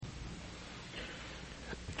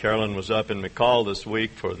Carolyn was up in McCall this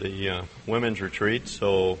week for the women's retreat,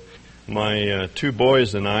 so my two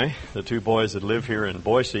boys and I, the two boys that live here in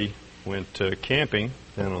Boise, went camping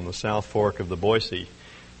down on the South Fork of the Boise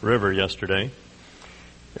River yesterday.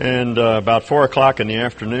 And about 4 o'clock in the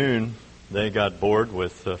afternoon, they got bored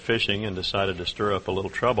with fishing and decided to stir up a little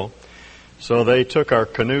trouble. So they took our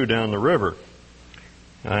canoe down the river.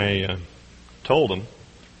 I told them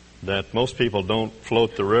that most people don't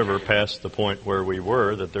float the river past the point where we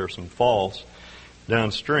were, that there are some falls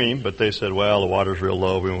downstream, but they said, well, the water's real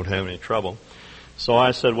low, we won't have any trouble. So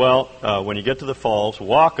I said, well, when you get to the falls,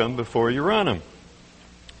 walk them before you run them.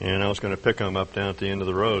 And I was going to pick them up down at the end of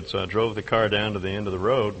the road. So I drove the car down to the end of the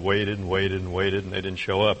road, waited, and they didn't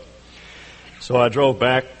show up. So I drove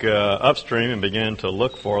back upstream and began to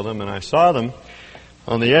look for them, and I saw them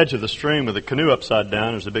on the edge of the stream with the canoe upside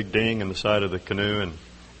down. There's a big ding in the side of the canoe,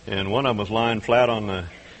 and one of them was lying flat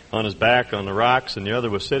on his back on the rocks, and the other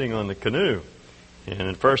was sitting on the canoe. And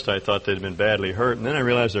at first I thought they'd been badly hurt, and then I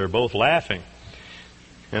realized they were both laughing.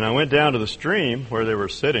 And I went down to the stream where they were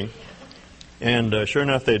sitting, and sure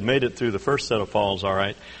enough, they'd made it through the first set of falls all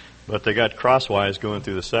right, but they got crosswise going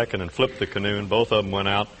through the second and flipped the canoe, and both of them went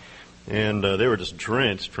out, and they were just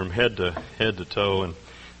drenched from head to toe,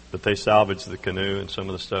 but they salvaged the canoe and some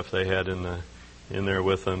of the stuff they had in there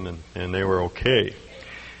with them, and they were okay.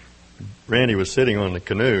 Randy was sitting on the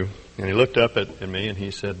canoe, and he looked up at me, and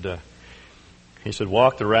he said,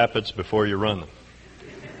 walk the rapids before you run them.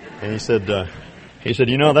 And he said,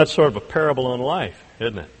 you know, that's sort of a parable on life,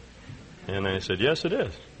 isn't it? And I said, yes, it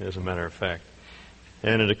is, as a matter of fact.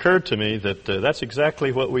 And it occurred to me that that's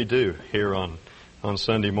exactly what we do here on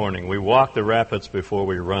Sunday morning. We walk the rapids before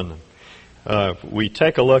we run them. We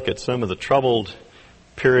take a look at some of the troubled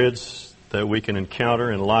periods that we can encounter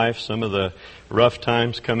in life, some of the rough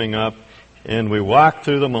times coming up, and we walk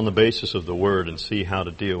through them on the basis of the Word and see how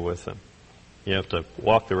to deal with them. You have to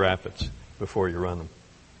walk the rapids before you run them.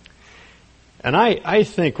 And I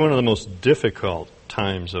think one of the most difficult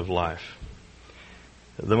times of life,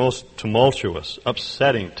 the most tumultuous,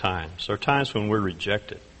 upsetting times, are times when we're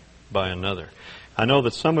rejected by another. I know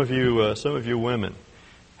that some of you women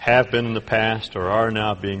have been in the past or are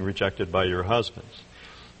now being rejected by your husbands.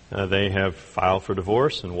 They have filed for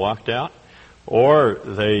divorce and walked out, or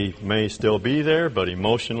they may still be there, but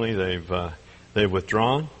emotionally they've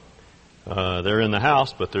withdrawn. They're in the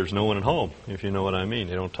house, but there's no one at home, if you know what I mean.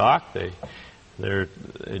 They don't talk.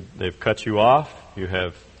 They've cut you off. You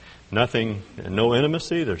have nothing, no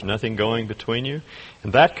intimacy. There's nothing going between you.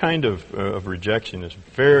 And that kind of rejection is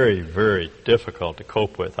very, very difficult to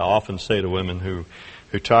cope with. I often say to women who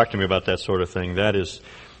talk to me about that sort of thing, that is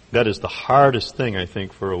the hardest thing, I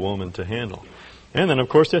think, for a woman to handle. And then, of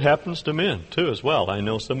course, it happens to men, too, as well. I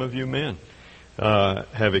know some of you men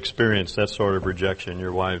have experienced that sort of rejection.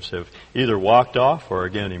 Your wives have either walked off or,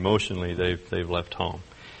 again, emotionally, they've left home.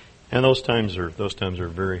 And those times are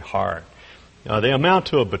very hard. They amount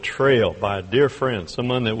to a betrayal by a dear friend,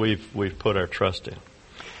 someone that we've put our trust in.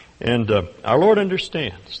 And our Lord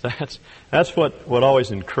understands. That's what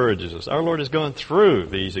always encourages us. Our Lord has gone through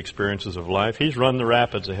these experiences of life. He's run the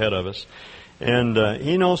rapids ahead of us. And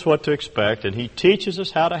He knows what to expect, and He teaches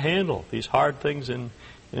us how to handle these hard things in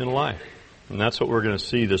life. And that's what we're going to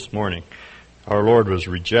see this morning. Our Lord was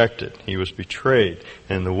rejected. He was betrayed.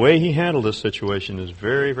 And the way He handled this situation is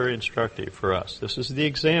very, very instructive for us. This is the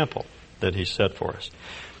example that He set for us.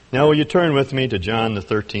 Now, will you turn with me to John, the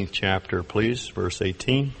 13th chapter, please, verse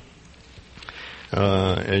 18.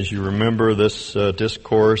 As you remember, this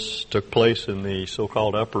discourse took place in the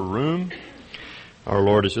so-called upper room. Our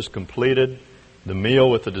Lord has just completed the meal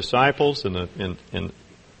with the disciples, and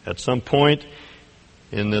at some point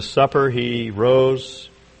in this supper, He rose,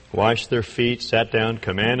 washed their feet, sat down,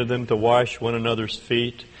 commanded them to wash one another's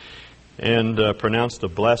feet, and pronounced a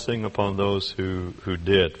blessing upon those who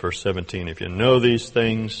did. Verse 17, if you know these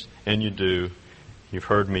things, and you do, you've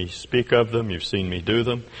heard me speak of them, you've seen me do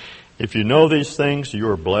them. If you know these things, you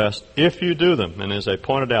are blessed if you do them. And as I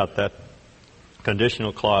pointed out, that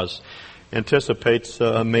conditional clause anticipates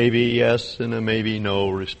a maybe yes and a maybe no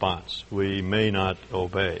response. We may not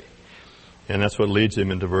obey. And that's what leads him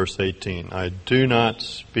into verse 18. I do not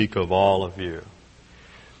speak of all of you.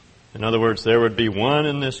 In other words, there would be one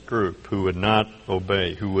in this group who would not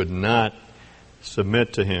obey, who would not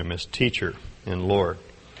submit to Him as teacher and Lord.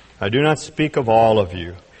 I do not speak of all of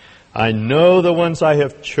you. I know the ones I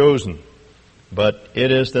have chosen, but it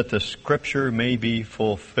is that the Scripture may be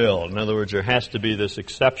fulfilled. In other words, there has to be this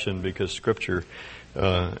exception because Scripture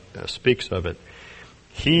speaks of it.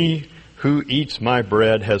 He who eats my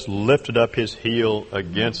bread has lifted up his heel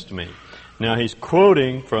against me. Now he's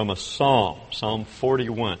quoting from a psalm, Psalm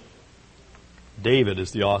 41. David is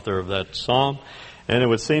the author of that psalm, and it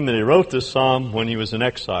would seem that he wrote this psalm when he was in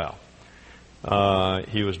exile.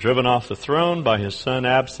 He was driven off the throne by his son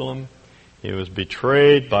Absalom. He was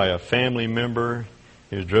betrayed by a family member.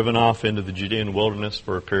 He was driven off into the Judean wilderness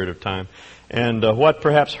for a period of time. And what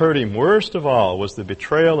perhaps hurt him worst of all was the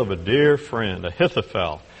betrayal of a dear friend,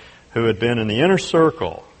 Ahithophel, who had been in the inner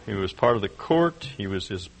circle. He was part of the court. He was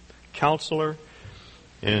his counselor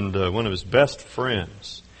and one of his best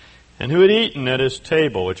friends, and who had eaten at his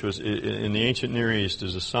table, which was in the ancient Near East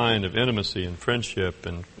is a sign of intimacy and friendship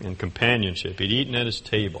and companionship. He'd eaten at his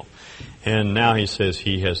table, and now he says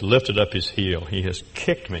he has lifted up his heel. He has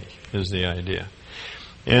kicked me, is the idea.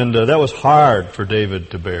 And that was hard for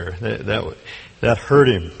David to bear. That hurt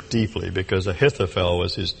him deeply because Ahithophel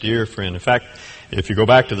was his dear friend. In fact, if you go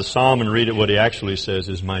back to the psalm and read it, what he actually says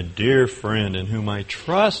is, "My dear friend in whom I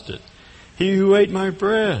trusted, he who ate my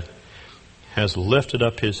bread, has lifted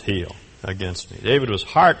up his heel against me." David was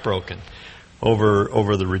heartbroken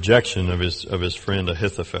over the rejection of his friend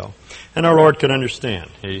Ahithophel. And our Lord could understand.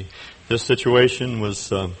 This situation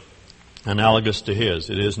was analogous to his.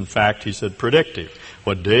 It is, in fact, he said, predictive.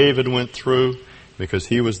 What David went through, because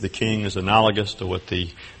he was the king, is analogous to what the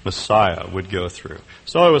Messiah would go through.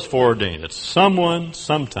 So it was foreordained that someone,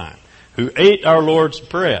 sometime, who ate our Lord's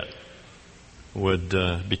bread would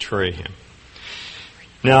betray him.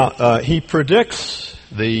 Now, he predicts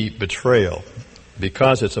the betrayal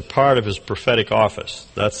because it's a part of his prophetic office.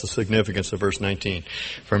 That's the significance of verse 19.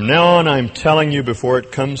 "From now on I'm telling you before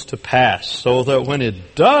it comes to pass, so that when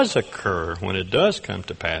it does occur, when it does come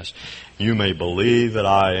to pass, you may believe that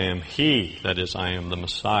I am He," that is, I am the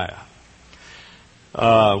Messiah.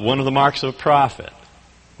 One of the marks of a prophet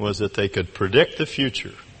was that they could predict the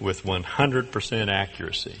future with 100%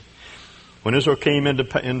 accuracy. When Israel came into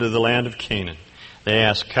the land of Canaan, they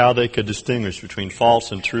asked how they could distinguish between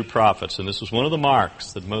false and true prophets, and this was one of the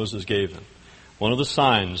marks that Moses gave them. One of the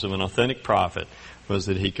signs of an authentic prophet was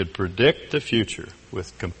that he could predict the future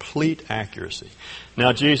with complete accuracy.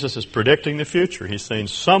 Now Jesus is predicting the future. He's saying,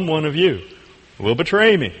 some one of you will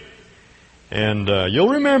betray me. And you'll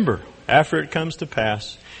remember after it comes to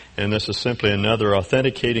pass, and this is simply another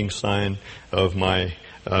authenticating sign of my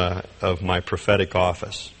prophetic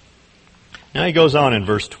office. Now he goes on in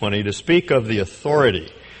verse 20 to speak of the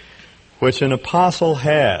authority which an apostle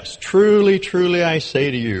has. "Truly, truly, I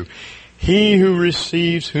say to you, he who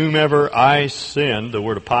receives whomever I send," the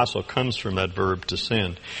word apostle comes from that verb to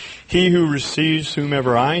send. "He who receives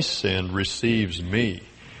whomever I send receives me.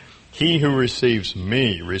 He who receives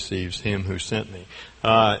me receives him who sent me."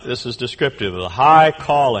 This is descriptive of the high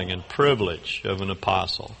calling and privilege of an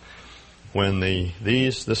apostle. When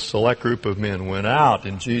this select group of men went out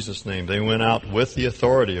in Jesus' name, they went out with the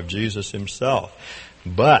authority of Jesus himself.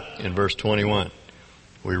 But in verse 21,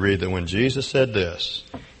 we read that when Jesus said this,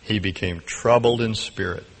 he became troubled in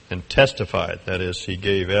spirit and testified, that is, he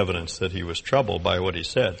gave evidence that he was troubled by what he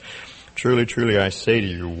said. "Truly, truly, I say to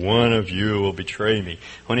you, one of you will betray me."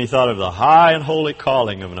 When he thought of the high and holy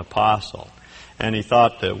calling of an apostle, and he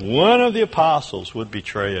thought that one of the apostles would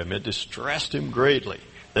betray him, it distressed him greatly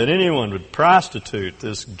that anyone would prostitute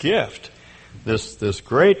this gift, this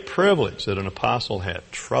great privilege that an apostle had.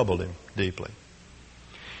 Troubled him deeply.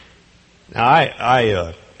 Now,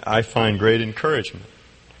 I find great encouragement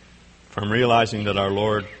from realizing that our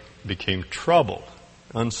Lord became troubled,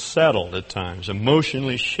 unsettled at times,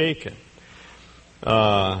 emotionally shaken,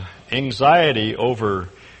 anxiety over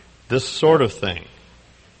this sort of thing.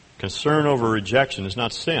 Concern over rejection is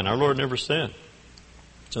not sin. Our Lord never sinned.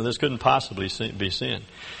 So this couldn't possibly be sin.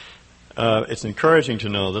 It's encouraging to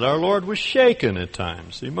know that our Lord was shaken at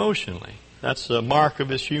times, emotionally. That's a mark of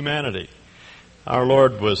his humanity. Our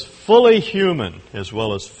Lord was fully human as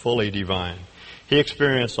well as fully divine. He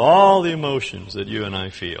experienced all the emotions that you and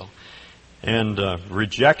I feel. And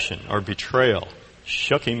rejection or betrayal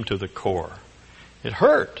shook him to the core. It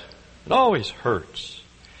hurt. It always hurts.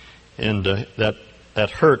 And that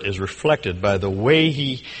hurt is reflected by the way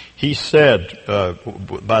he said,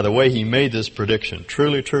 by the way he made this prediction.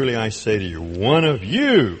 "Truly, truly, I say to you, one of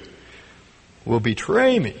you will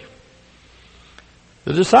betray me."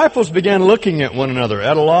 The disciples began looking at one another,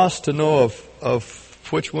 at a loss to know of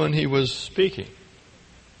which one he was speaking.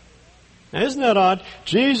 Now, isn't that odd?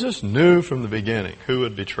 Jesus knew from the beginning who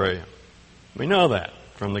would betray him. We know that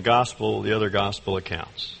from the other gospel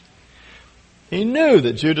accounts. He knew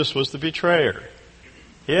that Judas was the betrayer.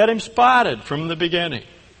 He had him spotted from the beginning.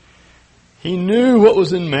 He knew what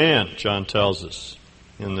was in man, John tells us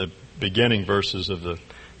in the beginning verses of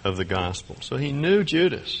the gospel. So he knew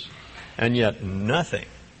Judas. And yet nothing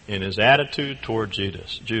in his attitude toward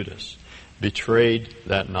Judas, betrayed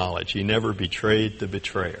that knowledge. He never betrayed the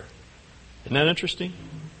betrayer. Isn't that interesting?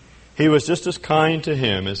 He was just as kind to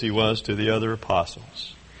him as he was to the other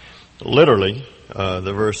apostles. Literally,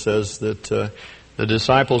 the verse says that the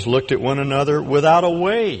disciples looked at one another without a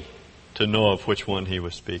way to know of which one he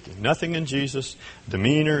was speaking. Nothing in Jesus'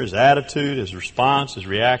 demeanor, his attitude, his response, his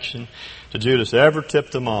reaction to Judas ever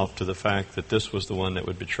tipped them off to the fact that this was the one that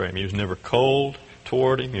would betray him. He was never cold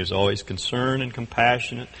toward him. He was always concerned and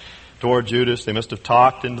compassionate toward Judas. They must have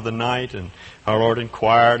talked into the night, and our Lord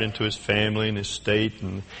inquired into his family and his state,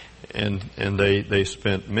 and they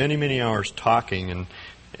spent many, many hours talking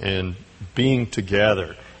and being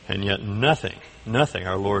together, and yet nothing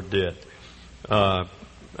our Lord did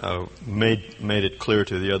made it clear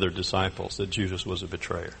to the other disciples that Judas was a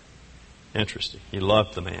betrayer. Interesting. He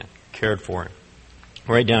loved the man, cared for him,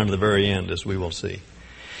 right down to the very end, as we will see.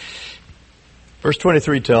 Verse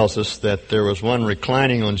 23 tells us that there was one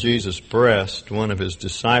reclining on Jesus' breast, one of his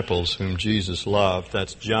disciples whom Jesus loved.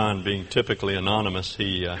 That's John, being typically anonymous.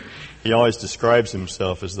 He always describes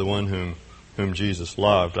himself as the one whom Jesus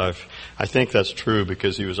loved. I think that's true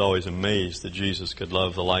because he was always amazed that Jesus could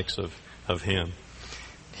love the likes of him.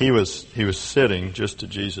 He was sitting just to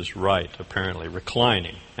Jesus' right, apparently,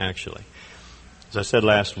 reclining, actually. As I said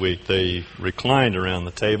last week, they reclined around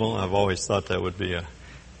the table. I've always thought that would be a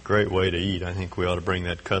great way to eat. I think we ought to bring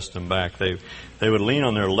that custom back. They would lean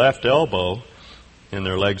on their left elbow, and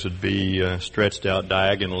their legs would be stretched out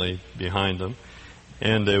diagonally behind them,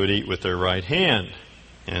 and they would eat with their right hand.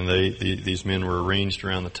 And these men were arranged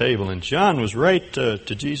around the table, and John was right to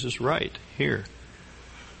Jesus' right here.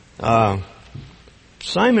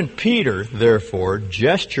 Simon Peter, therefore,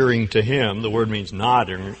 gesturing to him, the word means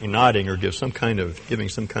nodding or giving some kind of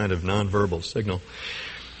nonverbal signal,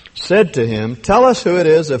 said to him, "Tell us who it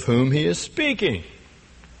is of whom he is speaking."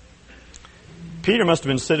 Peter must have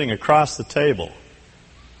been sitting across the table.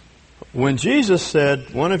 When Jesus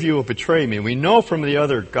said, "One of you will betray me," we know from the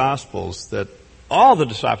other Gospels that all the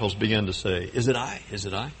disciples began to say, "Is it I? Is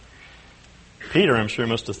it I?" Peter, I'm sure,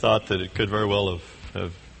 must have thought that it could very well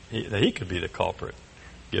that he could be the culprit,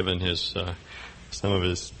 given given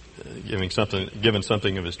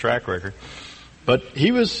something of his track record. But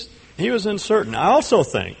he was uncertain. I also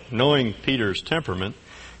think, knowing Peter's temperament,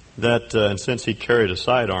 that and since he carried a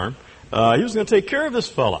sidearm, he was going to take care of this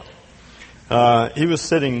fellow. He was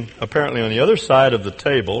sitting apparently on the other side of the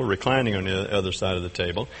table, reclining on the other side of the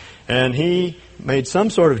table, and he made some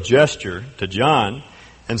sort of gesture to John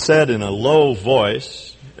and said in a low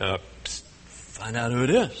voice, "Find out who it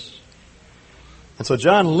is." And so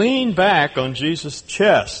John leaned back on Jesus'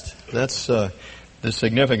 chest. That's the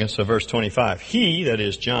significance of verse 25. He, that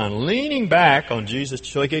is John, leaning back on Jesus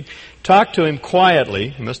so he could talk to him quietly.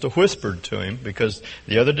 He must have whispered to him because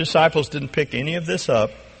the other disciples didn't pick any of this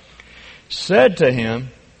up. Said to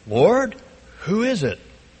him, "Lord, who is it?"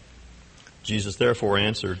 Jesus therefore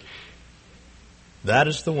answered, "That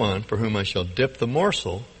is the one for whom I shall dip the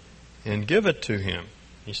morsel and give it to him."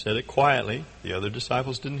 He said it quietly. The other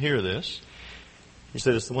disciples didn't hear this. He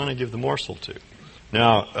said, "It's the one I give the morsel to."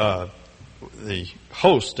 Now, the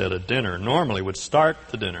host at a dinner normally would start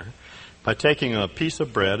the dinner by taking a piece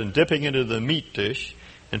of bread and dipping it into the meat dish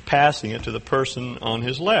and passing it to the person on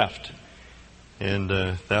his left. And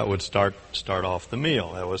that would start off the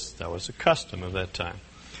meal. That was a custom of that time.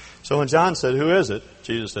 So when John said, "Who is it?"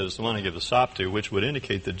 Jesus said, "It's the one I give the sop to," which would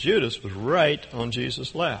indicate that Judas was right on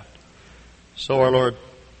Jesus' left. So our Lord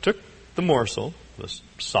took the morsel, the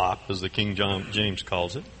sop, as the King James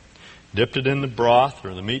calls it, dipped it in the broth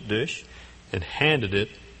or the meat dish, and handed it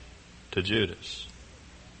to Judas.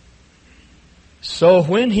 So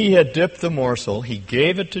when he had dipped the morsel, he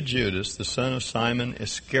gave it to Judas, the son of Simon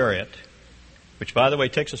Iscariot, which, by the way,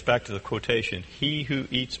 takes us back to the quotation, "He who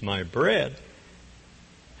eats my bread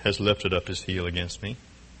has lifted up his heel against me."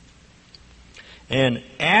 And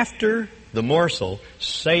after the morsel,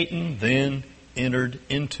 Satan then entered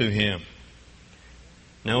into him.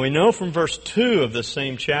 Now we know from verse 2 of the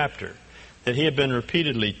same chapter that he had been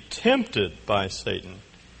repeatedly tempted by Satan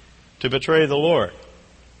to betray the Lord.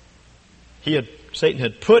 Satan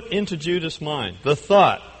had put into Judas' mind the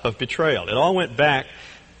thought of betrayal. It all went back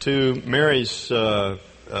to Mary's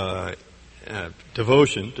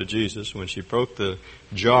devotion to Jesus when she broke the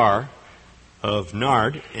jar of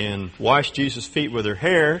nard and washed Jesus' feet with her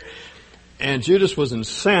hair. And Judas was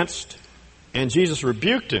incensed, and Jesus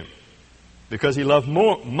rebuked him because he loved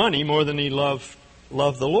money more than he loved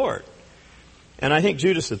the Lord. And I think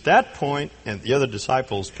Judas at that point, and the other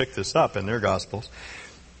disciples picked this up in their Gospels,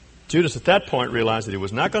 Judas at that point realized that he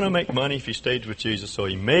was not going to make money if he stayed with Jesus, so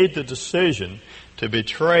he made the decision to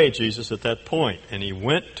betray Jesus at that point, and he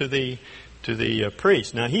went to the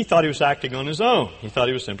priest. Now, he thought he was acting on his own. He thought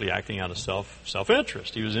he was simply acting out of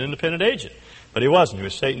self-interest. He was an independent agent, but he wasn't. He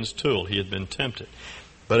was Satan's tool. He had been tempted.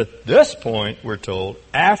 But at this point, we're told,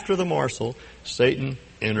 after the morsel, Satan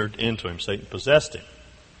entered into him. Satan possessed him.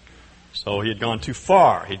 So he had gone too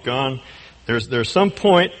far. There's some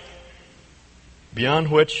point beyond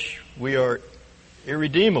which we are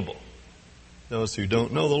irredeemable, those who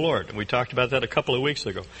don't know the Lord. And we talked about that a couple of weeks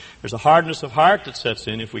ago. There's a hardness of heart that sets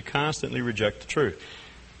in if we constantly reject the truth.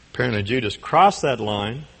 Apparently Judas crossed that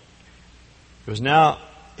line. It was now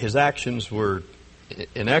his actions were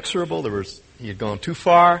inexorable. He had gone too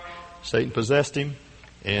far. Satan possessed him,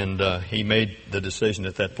 and he made the decision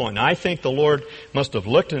at that point. Now, I think the Lord must have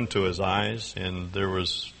looked into his eyes, and there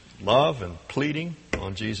was love and pleading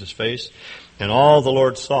on Jesus' face. And all the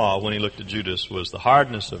Lord saw when he looked at Judas was the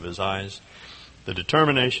hardness of his eyes, the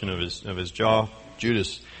determination of his jaw.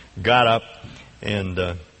 Judas got up and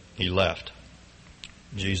he left.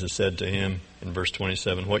 Jesus said to him in verse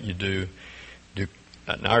 27, what you do,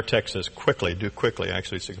 and our text says quickly, do quickly.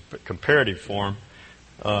 Actually, it's a comparative form.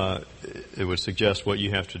 It would suggest what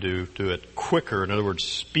you have to do it quicker. In other words,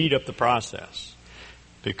 speed up the process.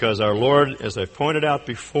 Because our Lord, as I pointed out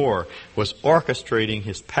before, was orchestrating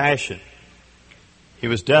his passion. He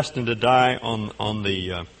was destined to die on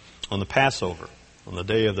the Passover, on the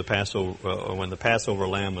day of the Passover, when the Passover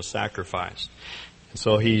lamb was sacrificed. And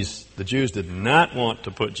so the Jews did not want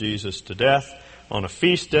to put Jesus to death on a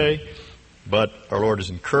feast day, but our Lord is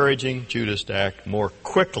encouraging Judas to act more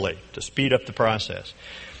quickly, to speed up the process.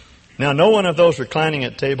 Now, no one of those reclining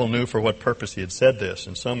at table knew for what purpose he had said this,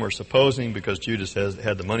 and some were supposing, because Judas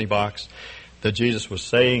had the money box, that Jesus was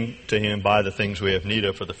saying to him, buy the things we have need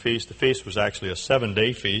of for the feast. The feast was actually a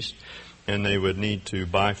 7-day feast, and they would need to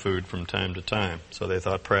buy food from time to time. So they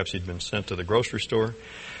thought perhaps he'd been sent to the grocery store,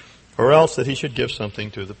 or else that he should give something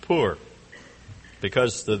to the poor.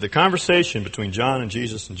 Because the conversation between John and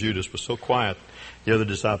Jesus and Judas was so quiet, the other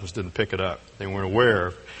disciples didn't pick it up. They weren't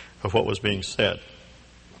aware of what was being said.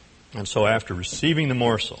 And so after receiving the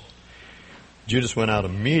morsel, Judas went out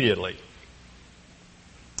immediately,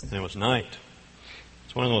 and it was night.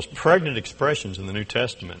 It's one of the most pregnant expressions in the New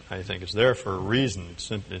Testament, I think. It's there for a reason.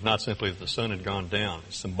 It's not simply that the sun had gone down.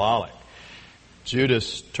 It's symbolic.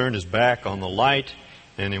 Judas turned his back on the light,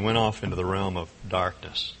 and he went off into the realm of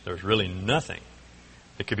darkness. There's really nothing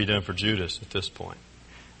that could be done for Judas at this point.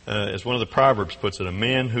 As one of the Proverbs puts it, a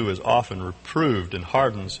man who is often reproved and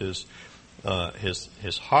hardens his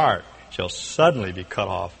heart shall suddenly be cut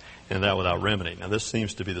off, and that without remedy. Now, this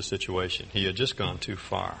seems to be the situation. He had just gone too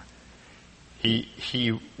far.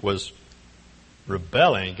 He was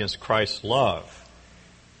rebelling against Christ's love.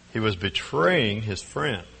 He was betraying his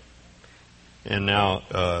friend, and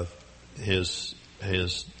now his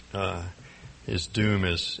doom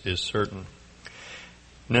is certain.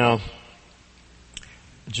 Now,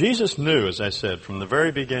 Jesus knew, as I said, from the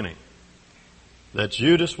very beginning, that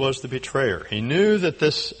Judas was the betrayer. He knew that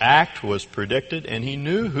this act was predicted, and he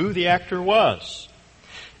knew who the actor was.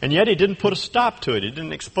 And yet he didn't put a stop to it. He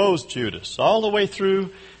didn't expose Judas. All the way through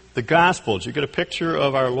the Gospels, you get a picture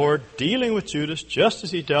of our Lord dealing with Judas just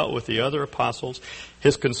as he dealt with the other apostles.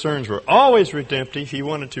 His concerns were always redemptive. He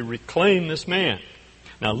wanted to reclaim this man.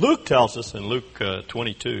 Now, Luke tells us in Luke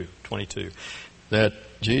 22 that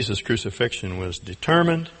Jesus' crucifixion was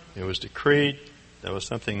determined. It was decreed. That was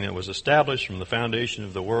something that was established from the foundation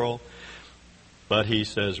of the world. But he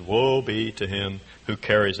says, woe be to him who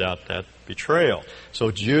carries out that betrayal.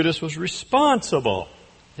 So Judas was responsible.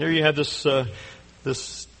 Here you have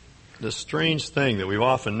this strange thing that we've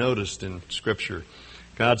often noticed in Scripture.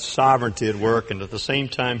 God's sovereignty at work, and at the same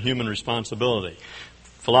time human responsibility.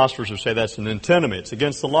 Philosophers would say that's an antinomy. It's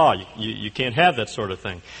against the law. You can't have that sort of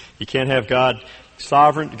thing. You can't have God's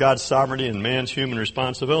sovereignty and man's human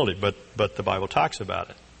responsibility. But the Bible talks about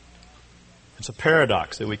it. It's a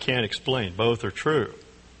paradox that we can't explain. Both are true.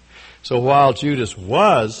 So while Judas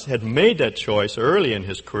had made that choice early in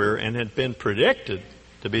his career and had been predicted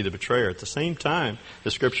to be the betrayer, at the same time,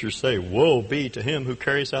 the Scriptures say, woe be to him who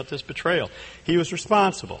carries out this betrayal. He was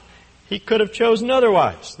responsible. He could have chosen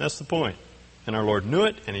otherwise. That's the point. And our Lord knew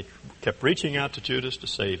it, and he kept reaching out to Judas to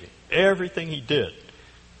save him. Everything he did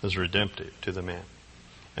was redemptive to the man.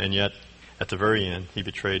 And yet, at the very end, he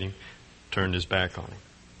betrayed him, turned his back on him.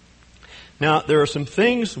 Now, there are some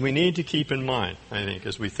things we need to keep in mind, I think,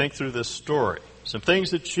 as we think through this story. Some things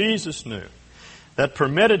that Jesus knew that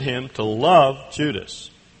permitted him to love Judas.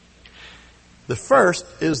 The first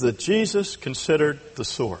is that Jesus considered the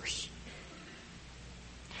source.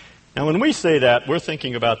 Now, when we say that, we're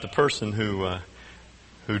thinking about the person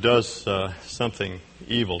who does something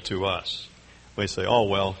evil to us. We say, oh,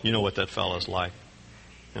 well, you know what that fellow's like.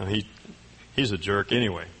 You know, he's a jerk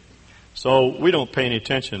anyway. So we don't pay any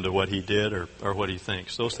attention to what he did or what he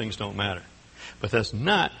thinks. Those things don't matter. But that's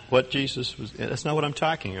not what that's not what I'm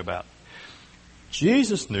talking about.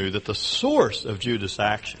 Jesus knew that the source of Judas'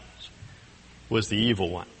 actions was the evil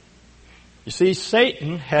one. You see,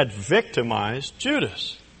 Satan had victimized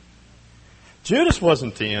Judas. Judas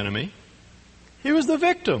wasn't the enemy. He was the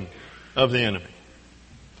victim of the enemy.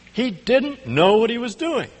 He didn't know what he was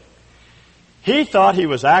doing. He thought he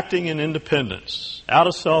was acting in independence, out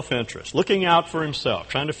of self-interest, looking out for himself,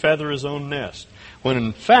 trying to feather his own nest, when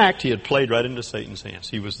in fact he had played right into Satan's hands.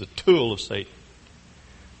 He was the tool of Satan.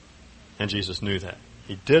 And Jesus knew that.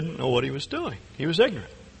 He didn't know what he was doing. He was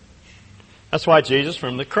ignorant. That's why Jesus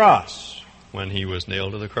from the cross, when he was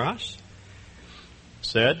nailed to the cross,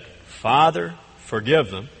 said, Father,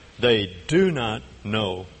 forgive them. They do not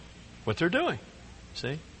know what they're doing.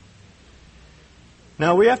 See?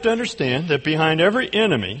 Now we have to understand that behind every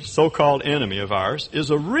enemy, so-called enemy of ours, is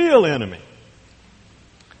a real enemy.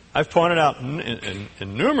 I've pointed out in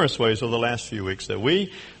numerous ways over the last few weeks that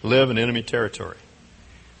we live in enemy territory.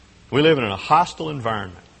 We live in a hostile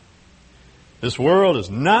environment. This world is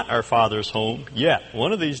not our Father's home yet.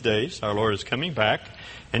 One of these days, our Lord is coming back,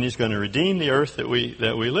 and He's going to redeem the earth that we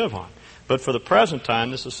live on. But for the present time,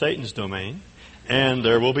 this is Satan's domain. And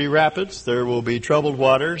there will be rapids, there will be troubled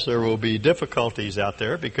waters, there will be difficulties out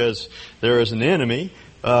there because there is an enemy,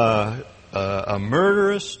 a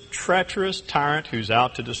murderous, treacherous tyrant who's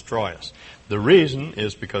out to destroy us. The reason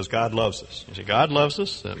is because God loves us. You see, God loves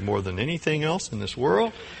us more than anything else in this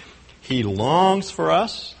world. He longs for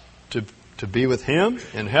us to be with Him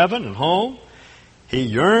in heaven and home. He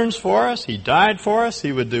yearns for us. He died for us.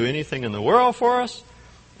 He would do anything in the world for us.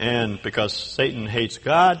 And because Satan hates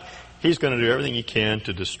God, he's going to do everything he can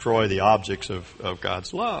to destroy the objects of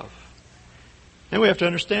God's love. And we have to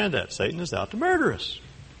understand that. Satan is out to murder us.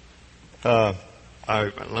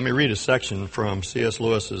 Let me read a section from C.S.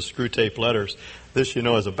 Lewis's Screwtape Letters. This, you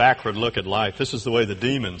know, is a backward look at life. This is the way the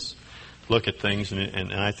demons look at things.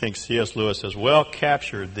 And I think C.S. Lewis has well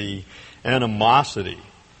captured the animosity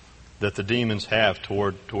that the demons have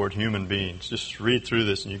toward human beings. Just read through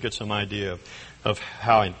this and you get some idea of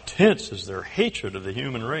how intense is their hatred of the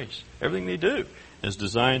human race. Everything they do is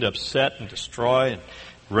designed to upset and destroy and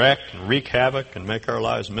wreck and wreak havoc and make our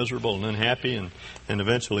lives miserable and unhappy and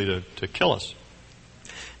eventually to kill us.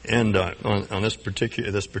 And on this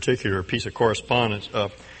particular piece of correspondence,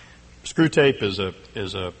 Screwtape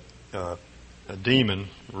is a demon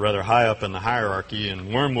rather high up in the hierarchy,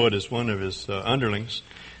 and Wormwood is one of his underlings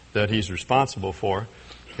that he's responsible for.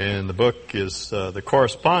 And the book is the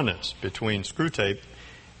correspondence between Screwtape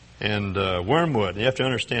and Wormwood. You have to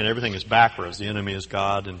understand everything is backwards. The enemy is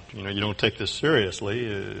God, and you don't take this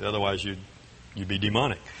seriously. Otherwise, you'd be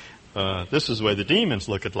demonic. This is the way the demons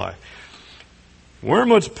look at life.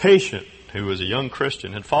 Wormwood's patient, who was a young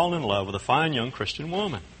Christian, had fallen in love with a fine young Christian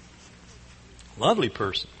woman. Lovely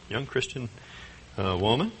person, young Christian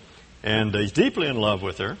woman, and he's deeply in love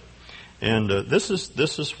with her. And this is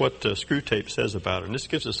what Screwtape says about her. And this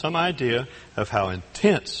gives us some idea of how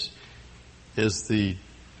intense is the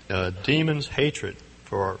demon's hatred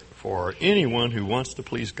for anyone who wants to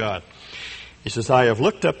please God. He says, I have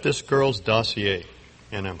looked up this girl's dossier,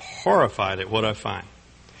 and I'm horrified at what I find.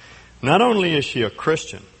 Not only is she a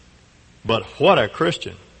Christian, but what a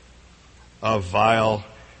Christian. A vile,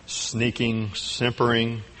 sneaking,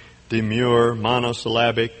 simpering, demure,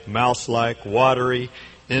 monosyllabic, mouse-like, watery,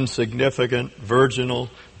 insignificant, virginal,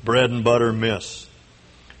 bread and butter miss.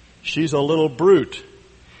 She's a little brute.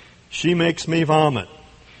 She makes me vomit.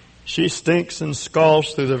 She stinks and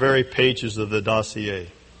scalds through the very pages of the dossier.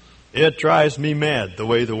 It drives me mad the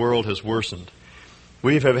way the world has worsened.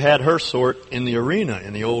 We have had her sort in the arena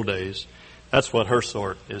in the old days. That's what her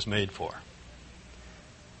sort is made for.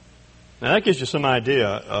 Now that gives you some idea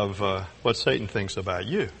of what Satan thinks about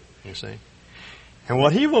you see. And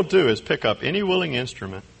what he will do is pick up any willing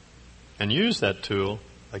instrument and use that tool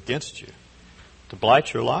against you to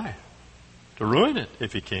blight your life, to ruin it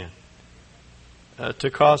if he can, to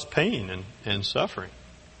cause pain and suffering.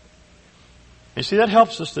 You see, that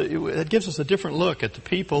helps us. It gives us a different look at the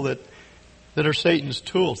people that are Satan's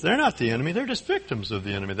tools. They're not the enemy. They're just victims of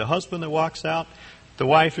the enemy. The husband that walks out, the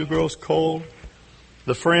wife who grows cold,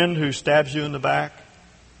 the friend who stabs you in the back.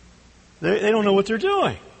 They don't know what they're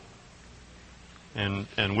doing.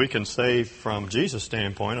 And we can say from Jesus'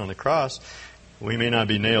 standpoint on the cross, we may not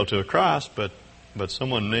be nailed to a cross, but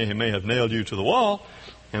someone may have nailed you to the wall,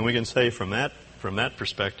 and we can say from that from that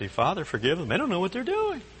perspective, Father, forgive them. They don't know what they're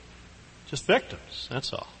doing. Just victims,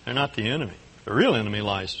 that's all. They're not the enemy. The real enemy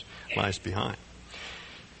lies behind.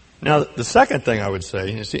 Now, the second thing I would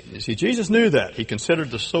say is, see, Jesus knew that. He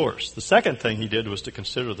considered the source. The second thing he did was to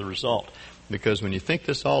consider the result. Because when you think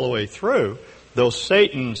this all the way through, though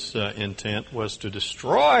Satan's intent was to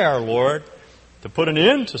destroy our Lord, to put an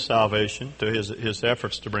end to salvation, to his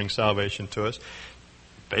efforts to bring salvation to us,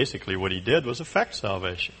 basically what he did was affect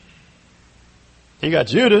salvation. He got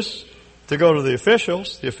Judas to go to the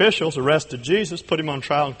officials. The officials arrested Jesus, put him on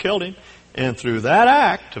trial and killed him. And through that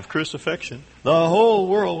act of crucifixion, the whole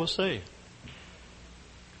world was saved.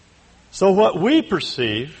 So what we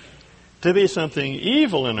perceive to be something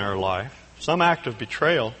evil in our life, some act of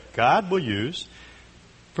betrayal, God will use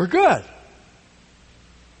for good.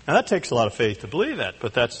 Now that takes a lot of faith to believe that,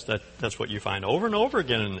 but that's what you find over and over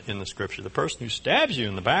again in the Scripture. The person who stabs you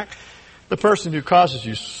in the back, the person who causes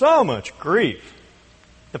you so much grief,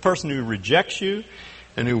 the person who rejects you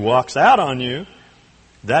and who walks out on you,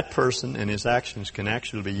 that person and his actions can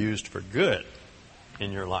actually be used for good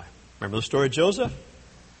in your life. Remember the story of Joseph?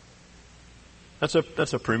 That's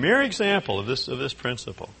a premier example of this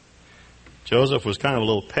principle. Joseph was kind of a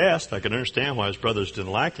little pest. I could understand why his brothers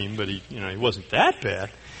didn't like him, but he wasn't that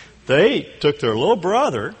bad. They took their little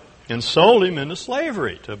brother and sold him into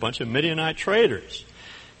slavery to a bunch of Midianite traders.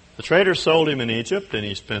 The traders sold him in Egypt, and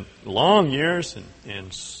he spent long years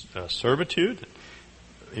in servitude.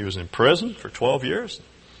 He was in prison for 12 years.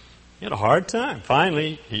 He had a hard time.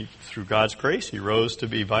 Finally, through God's grace, he rose to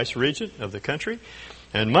be vice regent of the country.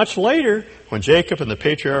 And much later, when Jacob and the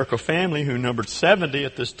patriarchal family, who numbered 70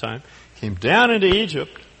 at this time, came down into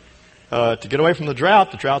Egypt to get away from the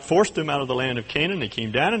drought forced them out of the land of Canaan. They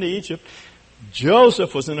came down into Egypt.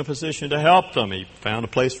 Joseph was in a position to help them. He found a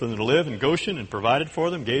place for them to live in Goshen and provided for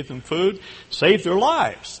them, gave them food, saved their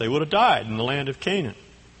lives. They would have died in the land of Canaan.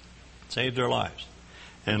 Saved their lives.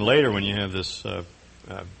 And later, when you have this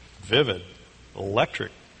vivid,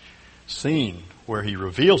 electric scene where he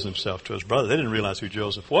reveals himself to his brother, they didn't realize who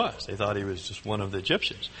Joseph was. They thought he was just one of the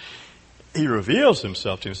Egyptians. He reveals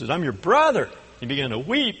himself to him and says, "I'm your brother." He began to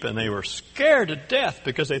weep, and they were scared to death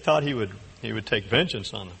because they thought he would take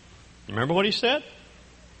vengeance on them. You remember what he said?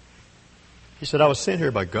 He said, "I was sent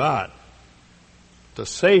here by God to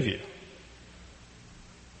save you."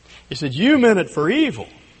 He said, "You meant it for evil.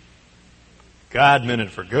 God meant it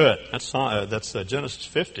for good." That's Genesis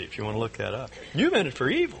 50, if you want to look that up. You meant it for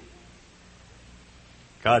evil.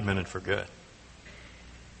 God meant it for good.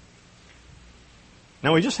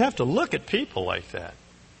 Now we just have to look at people like that.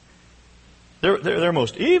 Their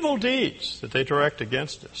most evil deeds that they direct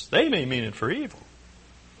against us, they may mean it for evil.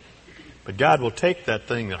 But God will take that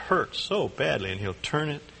thing that hurts so badly and He'll turn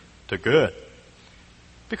it to good.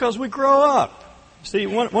 Because we grow up. See,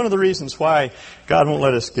 one of the reasons why God won't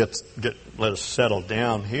let us let us settle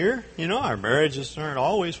down here, our marriages aren't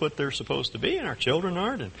always what they're supposed to be, and our children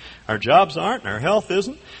aren't, and our jobs aren't, and our health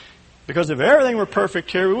isn't. Because if everything were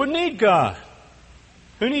perfect here, we wouldn't need God.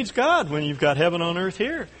 Who needs God when you've got heaven on earth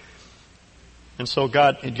here? And so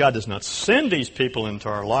God does not send these people into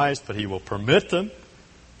our lives, but He will permit them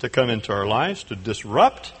to come into our lives to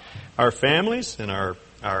disrupt our families and our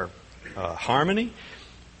harmony.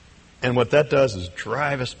 And what that does is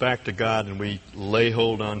drive us back to God, and we lay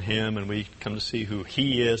hold on Him, and we come to see who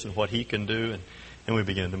He is and what He can do, and we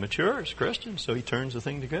begin to mature as Christians, so He turns the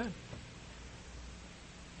thing to good.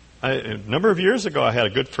 A number of years ago, I had a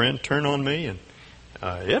good friend turn on me, and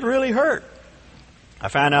it really hurt. I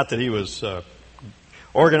found out that he was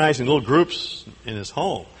organizing little groups in his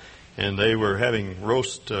home, and they were having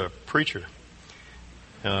roast preacher.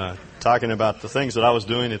 Talking about the things that I was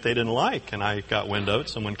doing that they didn't like, and I got wind of it.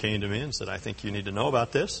 Someone came to me and said, "I think you need to know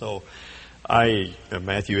about this." So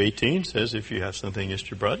Matthew 18 says, if you have something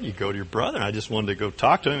against your brother, you go to your brother. And I just wanted to go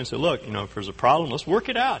talk to him and say, "Look, if there's a problem, let's work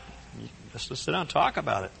it out. Let's sit down and talk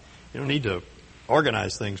about it. You don't need to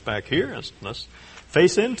organize things back here. Let's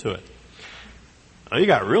face into it." Oh, he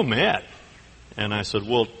got real mad. And I said,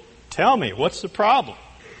 "Well, tell me, what's the problem?"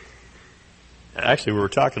 Actually, we were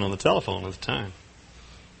talking on the telephone at the time.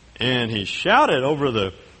 And he shouted over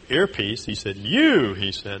the earpiece, he said, "You,"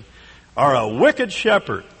 he said, "are a wicked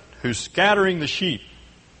shepherd who's scattering the sheep."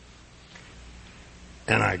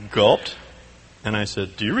 And I gulped, and I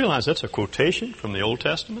said, "Do you realize that's a quotation from the Old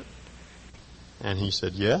Testament?" And he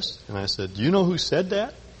said, "Yes." And I said, "Do you know who said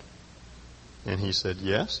that?" And he said,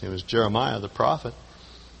 "Yes." It was Jeremiah the prophet.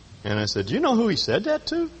 And I said, "Do you know who he said that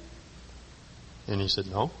to?" And he said,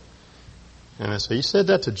 "No." And I said, "He said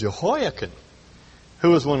that to Jehoiakim,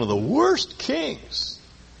 who was one of the worst kings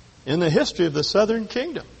in the history of the southern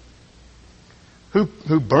kingdom,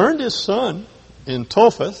 who burned his son in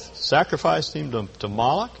Topheth, sacrificed him to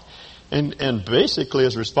Moloch, and basically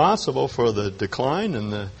is responsible for the decline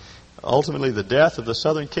and ultimately the death of the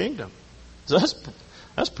southern kingdom. So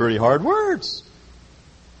that's pretty hard words.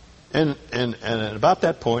 And about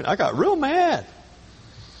that point, I got real mad.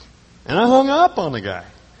 And I hung up on the guy.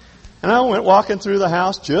 And I went walking through the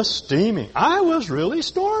house just steaming. I was really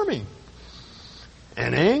storming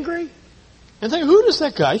and angry. And thinking, who does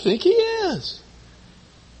that guy think he is?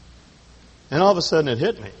 And all of a sudden it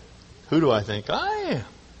hit me. Who do I think I am?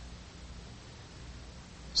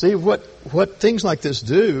 See, what things like this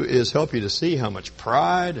do is help you to see how much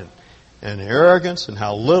pride and arrogance and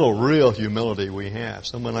how little real humility we have.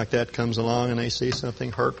 Someone like that comes along and they see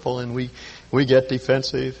something hurtful and we get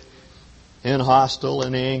defensive and hostile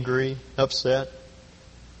and angry, upset.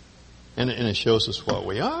 And it shows us what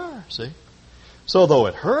we are, see. So though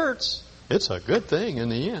it hurts, it's a good thing in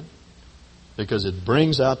the end because it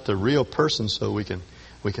brings out the real person so we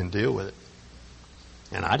can deal with it.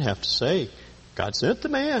 And I'd have to say, God sent the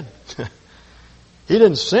man. He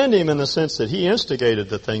didn't send him in the sense that he instigated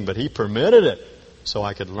the thing, but he permitted it so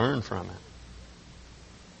I could learn from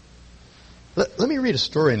it. Let me read a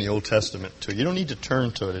story in the Old Testament to you. You don't need to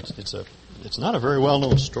turn to it. It's not a very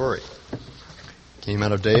well-known story. It came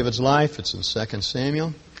out of David's life. It's in 2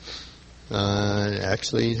 Samuel.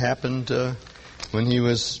 Actually, it happened when he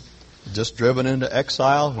was just driven into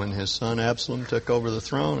exile, when his son Absalom took over the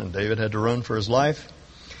throne, and David had to run for his life.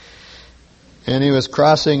 And he was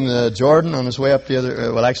crossing the Jordan on his way up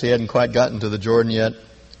actually he hadn't quite gotten to the Jordan yet.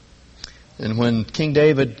 And when King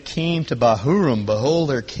David came to Bahurim,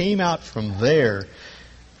 behold, there came out from there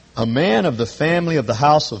a man of the family of the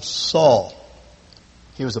house of Saul.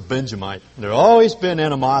 He was a Benjamite. There had always been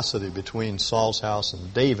animosity between Saul's house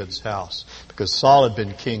and David's house because Saul had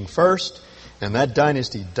been king first, and that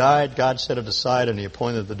dynasty died. God set it aside, and he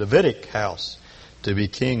appointed the Davidic house to be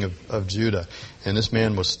king of Judah. And this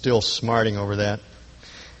man was still smarting over that.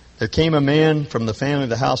 There came a man from the family of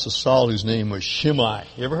the house of Saul whose name was Shimei.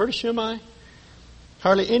 You ever heard of Shimei?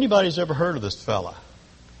 Hardly anybody's ever heard of this fella.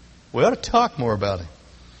 We ought to talk more about him.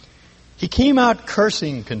 He came out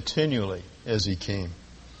cursing continually as he came.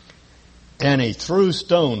 And he threw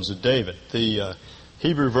stones at David. The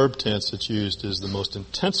Hebrew verb tense that's used is the most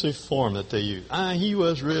intensive form that they use. He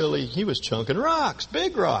was chunking rocks,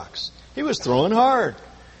 big rocks. He was throwing hard,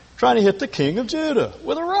 trying to hit the king of Judah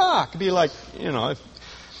with a rock. It'd be like, if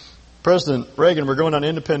President Reagan were going on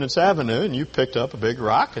Independence Avenue and you picked up a big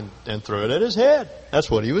rock and threw it at his head.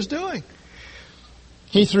 That's what he was doing.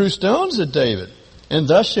 He threw stones at David. And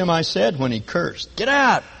thus Shimei said when he cursed, Get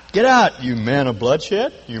out, you man of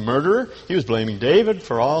bloodshed, you murderer. He was blaming David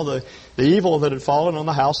for all the evil that had fallen on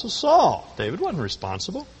the house of Saul. David wasn't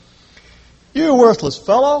responsible. You worthless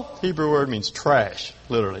fellow. Hebrew word means trash,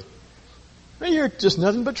 literally. You're just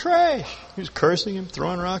nothing but trash. He was cursing him,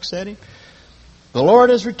 throwing rocks at him. The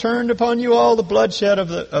Lord has returned upon you all the bloodshed of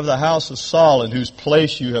the house of Saul, in whose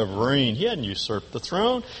place you have reigned. He hadn't usurped the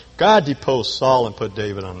throne. God deposed Saul and put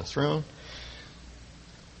David on the throne.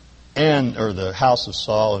 Or the house of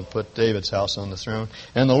Saul and put David's house on the throne.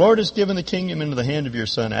 And the Lord has given the kingdom into the hand of your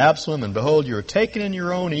son Absalom, and behold, you are taken in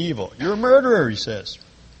your own evil. You're a murderer, he says.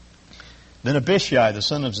 Then Abishai, the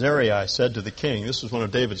son of Zeruiah, said to the king, this was one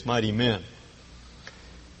of David's mighty men,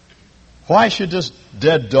 Why should this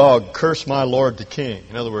dead dog curse my lord the king?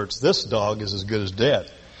 In other words, this dog is as good as dead.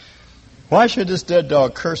 Why should this dead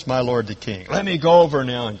dog curse my lord the king? Let me go over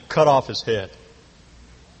now and cut off his head.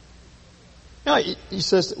 Now, he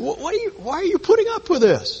says, why are you putting up with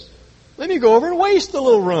this? Let me go over and waste the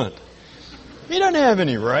little runt. He doesn't have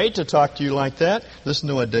any right to talk to you like that. Listen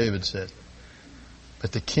to what David said.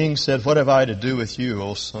 But the king said, What have I to do with you,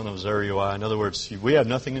 O son of Zeruiah? In other words, we have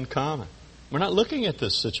nothing in common. We're not looking at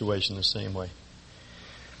this situation the same way.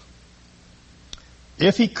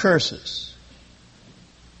 If he curses,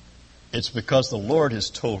 it's because the Lord has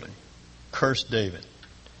told him, Curse David.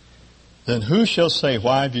 Then who shall say,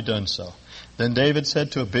 Why have you done so? Then David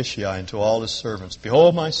said to Abishai and to all his servants,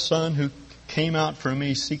 Behold, my son who came out from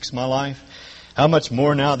me seeks my life. How much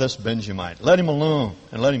more now this Benjamite? Let him alone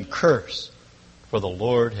and let him curse, for the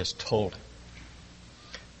Lord has told him.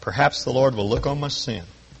 Perhaps the Lord will look on my sin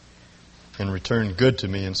and return good to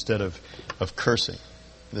me instead of cursing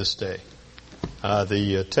this day.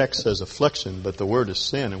 The text says affliction, but the word is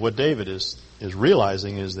sin. And what David is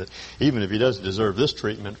realizing is that even if he doesn't deserve this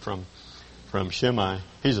treatment from Shimei,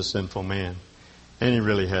 he's a sinful man. And he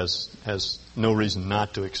really has no reason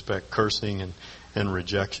not to expect cursing and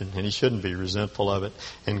rejection. And he shouldn't be resentful of it.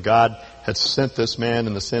 And God had sent this man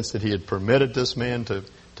in the sense that he had permitted this man to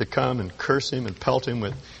come and curse him and pelt him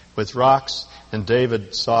with rocks, and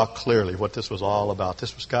David saw clearly what this was all about.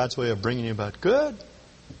 This was God's way of bringing about good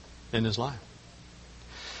in his life.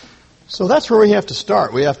 So that's where we have to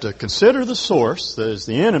start. We have to consider the source, that is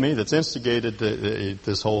the enemy that's instigated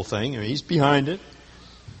this whole thing. I mean, he's behind it.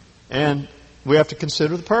 And we have to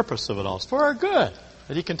consider the purpose of it all. It's for our good.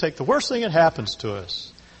 That he can take the worst thing that happens to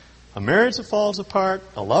us, a marriage that falls apart,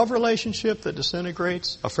 a love relationship that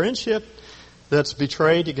disintegrates, a friendship that's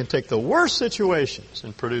betrayed. He can take the worst situations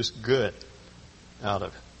and produce good out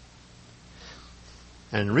of it.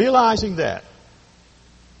 And realizing that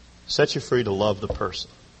sets you free to love the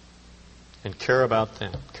person and care about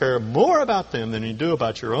them. Care more about them than you do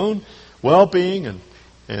about your own well-being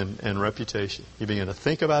and reputation. You begin to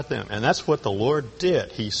think about them. And that's what the Lord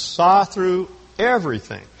did. He saw through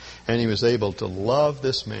everything. And he was able to love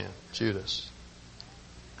this man, Judas.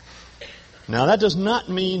 Now, that does not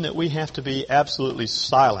mean that we have to be absolutely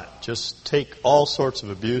silent. Just take all sorts of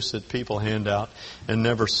abuse that people hand out and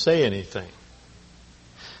never say anything.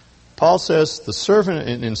 Paul says, the servant,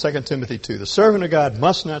 in 2 Timothy 2, the servant of God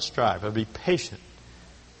must not strive, but be patient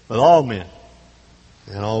with all men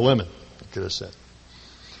and all women, you could have said.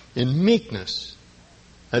 In meekness,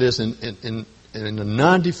 that is, in a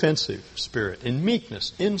non-defensive spirit, in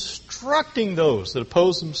meekness, instructing those that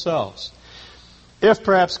oppose themselves, if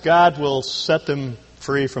perhaps God will set them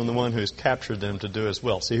free from the one who has captured them to do his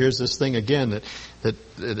will. See, here's this thing again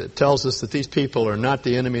that tells us that these people are not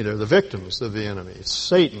the enemy, they're the victims of the enemy. It's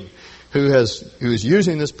Satan who is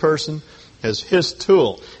using this person as his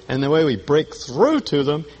tool. And the way we break through to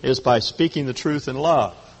them is by speaking the truth in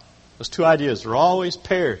love. Those two ideas are always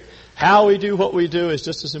paired. How we do what we do is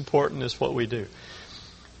just as important as what we do.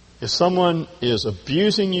 If someone is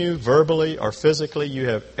abusing you verbally or physically, you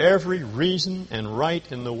have every reason and right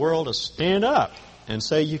in the world to stand up and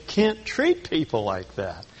say you can't treat people like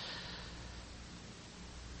that.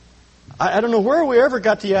 I don't know where we ever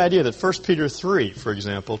got the idea that 1 Peter 3, for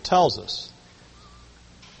example, tells us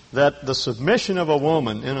that the submission of a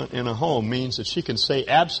woman in a home means that she can say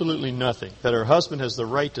absolutely nothing, that her husband has the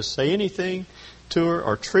right to say anything to her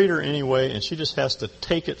or treat her anyway, and she just has to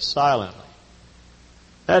take it silently.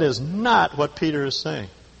 That is not what Peter is saying.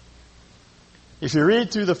 If you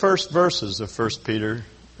read through the first verses of 1 Peter,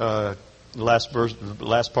 last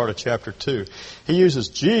part of chapter 2, he uses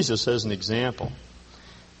Jesus as an example.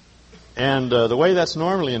 And the way that's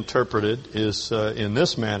normally interpreted is in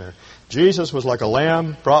this manner. Jesus was like a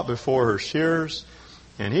lamb brought before her shearers,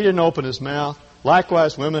 and he didn't open his mouth.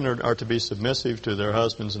 Likewise, women are to be submissive to their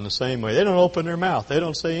husbands in the same way. They don't open their mouth. They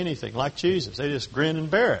don't say anything like Jesus. They just grin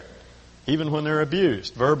and bear it, even when they're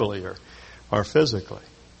abused, verbally or physically.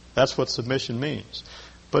 That's what submission means.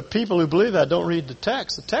 But people who believe that don't read the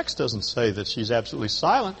text. The text doesn't say that she's absolutely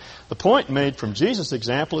silent. The point made from Jesus'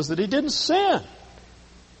 example is that he didn't sin.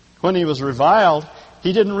 When he was reviled,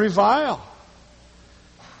 he didn't revile.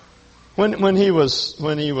 When he was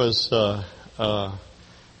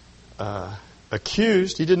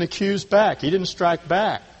accused, he didn't accuse back. He didn't strike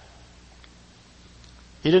back.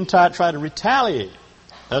 He didn't try to retaliate.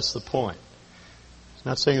 That's the point. It's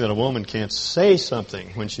not saying that a woman can't say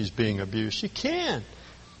something when she's being abused. She can.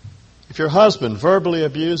 If your husband verbally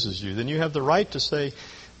abuses you, then you have the right to say,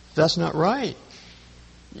 that's not right.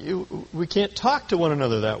 We can't talk to one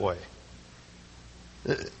another that way.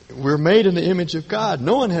 We're made in the image of God.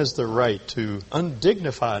 No one has the right to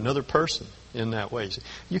undignify another person in that way.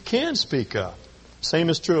 You can speak up. Same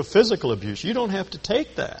is true of physical abuse. You don't have to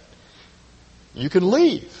take that. You can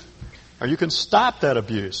leave. Or you can stop that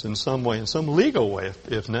abuse in some way, in some legal way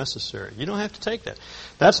if necessary. You don't have to take that.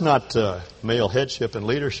 That's not male headship and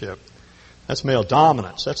leadership. That's male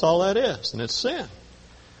dominance. That's all that is. And it's sin.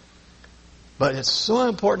 But it's so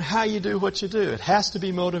important how you do what you do. It has to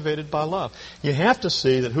be motivated by love. You have to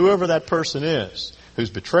see that whoever that person is,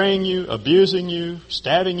 who's betraying you, abusing you,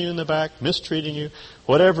 stabbing you in the back, mistreating you,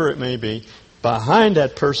 whatever it may be, behind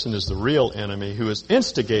that person is the real enemy who is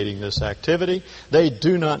instigating this activity. They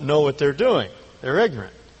do not know what they're doing. They're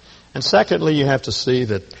ignorant. And secondly, you have to see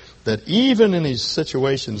that even in these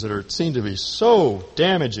situations that seem to be so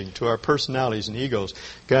damaging to our personalities and egos,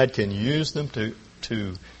 God can use them to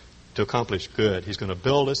accomplish good. He's going to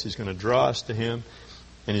build us. He's going to draw us to Him.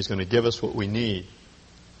 And He's going to give us what we need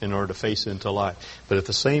in order to face into life. But at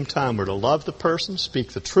the same time, we're to love the person,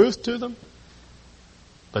 speak the truth to them,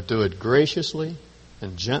 but do it graciously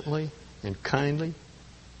and gently and kindly.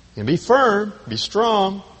 And be firm, be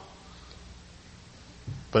strong,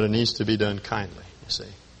 but it needs to be done kindly, you see.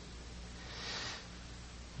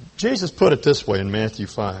 Jesus put it this way in Matthew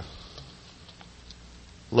 5.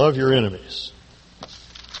 Love your enemies.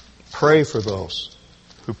 Pray for those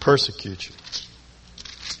who persecute you.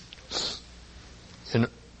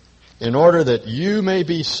 in order that you may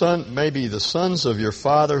be the sons of your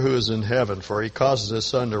Father who is in heaven. For He causes His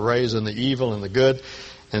sun to rise on the evil and the good,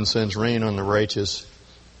 and sends rain on the righteous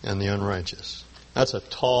and the unrighteous. That's a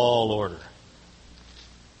tall order.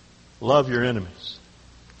 Love your enemies,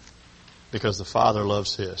 because the Father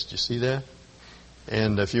loves His. Do you see that?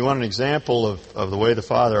 And if you want an example of the way the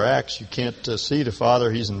Father acts, you can't see the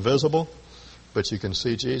Father. He's invisible, but you can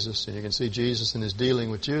see Jesus. And you can see Jesus in His dealing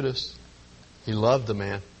with Judas. He loved the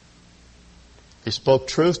man. He spoke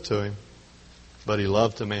truth to him, but He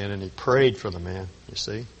loved the man and He prayed for the man, you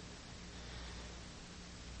see.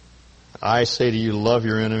 I say to you, love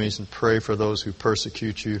your enemies and pray for those who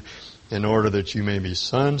persecute you, in order that you may be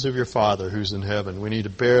sons of your Father who's in heaven. We need to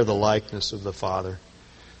bear the likeness of the Father,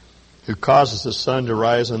 who causes the sun to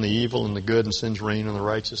rise on the evil and the good, and sends rain on the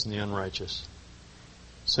righteous and the unrighteous.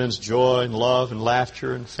 Sends joy and love and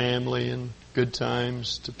laughter and family and good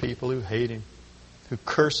times to people who hate Him, who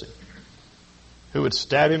curse Him, who would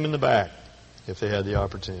stab Him in the back if they had the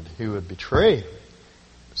opportunity, who would betray Him.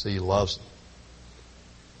 So He loves them.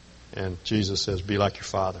 And Jesus says, be like your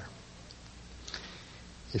Father.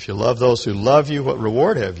 If you love those who love you, what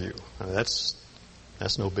reward have you? That's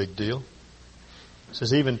no big deal. It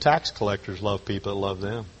says even tax collectors love people that love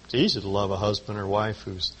them. It's easy to love a husband or wife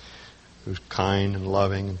who's kind and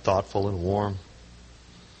loving and thoughtful and warm.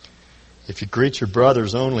 If you greet your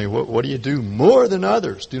brothers only, what do you do more than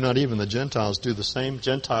others? Do not even the Gentiles do the same?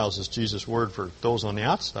 Gentiles is Jesus' word for those on the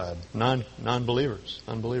outside, non-believers,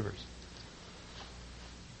 unbelievers.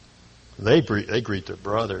 They greet their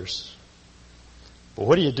brothers. But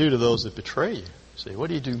what do you do to those that betray you? See, what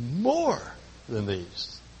do you do more than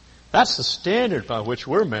these? That's the standard by which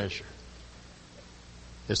we're measured.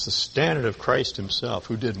 It's the standard of Christ Himself,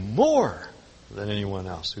 who did more than anyone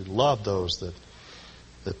else, who loved those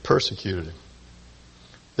that persecuted Him.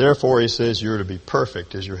 Therefore, He says, you're to be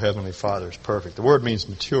perfect as your Heavenly Father is perfect. The word means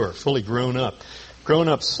mature, fully grown up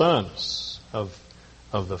sons of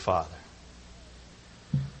the Father.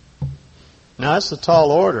 Now, that's the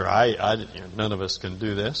tall order. None of us can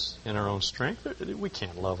do this in our own strength. We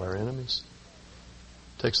can't love our enemies.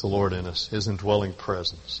 It takes the Lord in us, His indwelling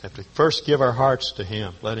presence. We have to first give our hearts to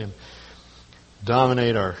Him. Let Him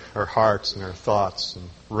dominate our hearts and our thoughts and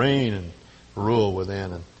reign and rule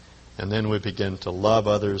within. And then we begin to love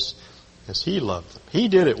others as He loved them. He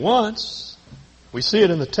did it once. We see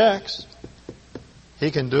it in the text.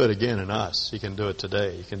 He can do it again in us. He can do it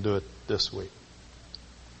today. He can do it this week.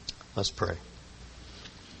 Let's pray.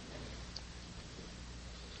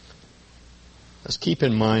 Let's keep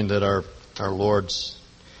in mind that our Lord's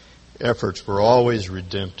efforts were always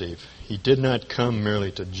redemptive. He did not come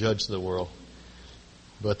merely to judge the world,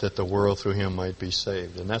 but that the world through Him might be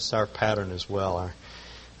saved. And that's our pattern as well.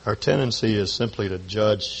 Our tendency is simply to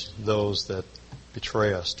judge those that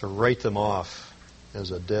betray us, to write them off as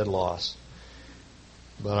a dead loss.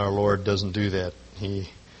 But our Lord doesn't do that. He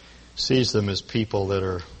sees them as people that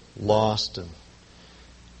are lost and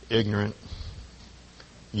ignorant,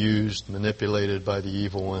 used, manipulated by the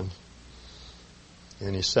evil one.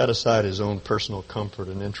 And He set aside His own personal comfort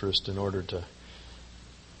and interest in order to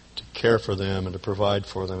care for them and to provide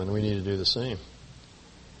for them. And we need to do the same.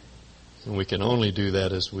 And we can only do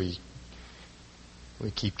that as we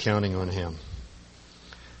keep counting on Him.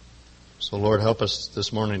 So Lord, help us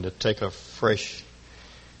this morning to take a fresh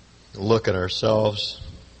look at ourselves.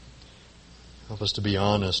 Help us to be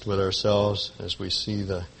honest with ourselves as we see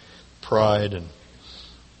the pride and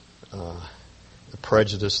the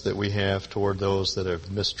prejudice that we have toward those that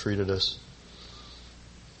have mistreated us.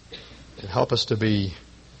 And help us to be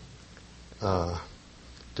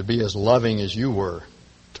as loving as You were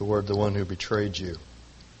toward the one who betrayed You.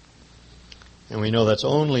 And we know that's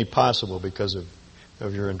only possible because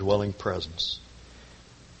of Your indwelling presence.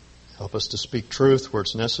 Help us to speak truth where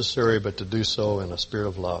it's necessary, but to do so in a spirit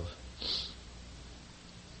of love.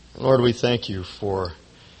 Lord, we thank You for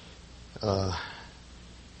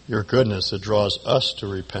Your goodness that draws us to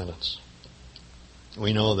repentance.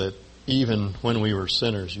 We know that even when we were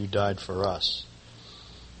sinners, You died for us.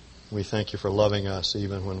 We thank You for loving us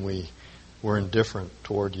even when we were indifferent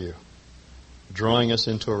toward You, drawing us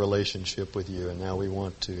into a relationship with You. And now we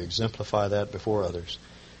want to exemplify that before others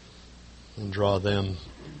and draw them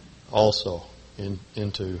also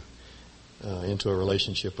into a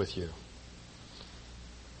relationship with You.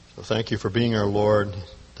 So thank You for being our Lord.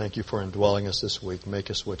 Thank You for indwelling us this week. Make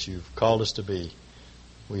us what You've called us to be.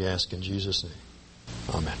 We ask in Jesus' name.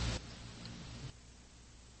 Amen.